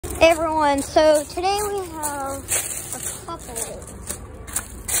Hey everyone, so today we have a couple.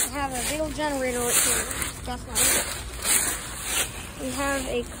 We have a big old generator right here, definitely. We have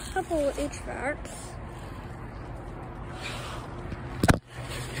a couple of HVACs.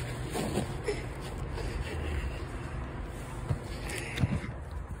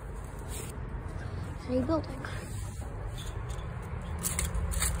 A building.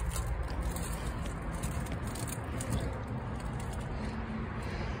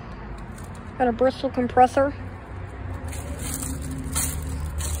 Got a Bristol compressor.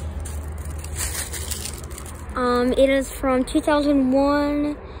 It is from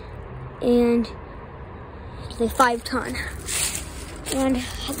 2001 and it's a 5-ton. And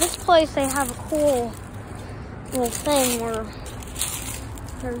at this place they have a cool little thing where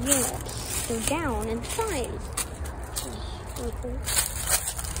their units go down in size. Really cool.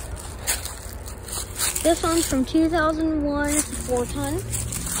 This one's from 2001, it's a 4-ton.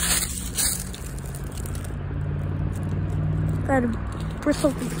 Got a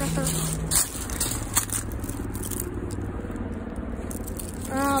Bristol compressor.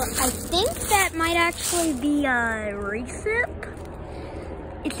 I think that might actually be a recip.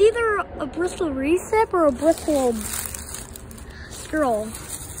 It's either a Bristol recip or a Bristol scroll.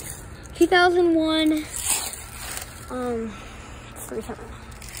 2001. 3-ton.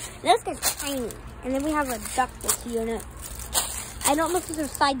 This guy's tiny. And then we have a ductless unit. I don't know if these are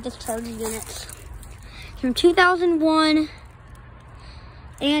side discharge units. From 2001.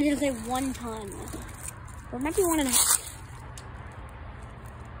 And it is a 1-ton. Or it might be 1.5.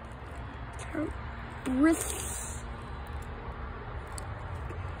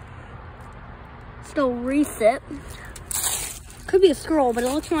 Still recip. Could be a scroll, but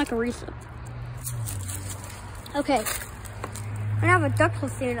it looks more like a recip. Okay. I have a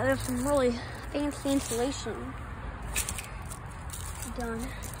ductless unit. There's some really fancy insulation done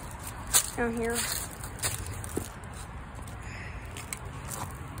down here.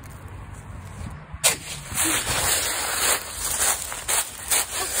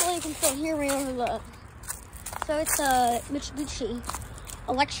 Hopefully you can still hear me over the... So it's a Mitsubishi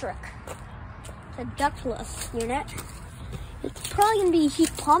electric. It's a ductless unit. It's probably gonna be a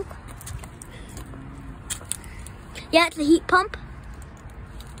heat pump. Yeah, it's a heat pump.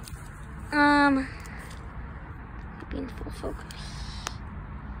 Be in full focus.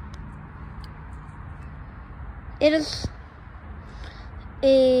 It is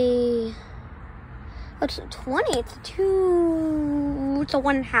a... It's a 20. It's a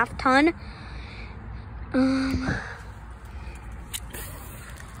 1.5 ton.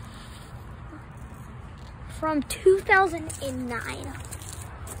 From 2009.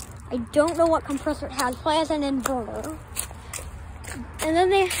 I don't know what compressor it has. Probably has an inverter. And then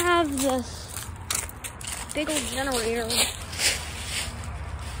they have this big old generator.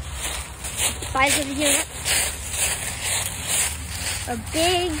 Size of the unit. A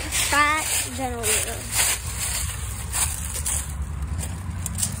big, fat generator.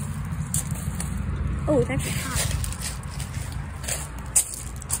 Oh, it's actually hot.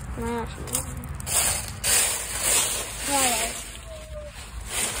 Not actually.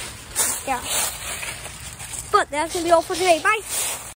 Yeah. But that's gonna be all for today. Bye.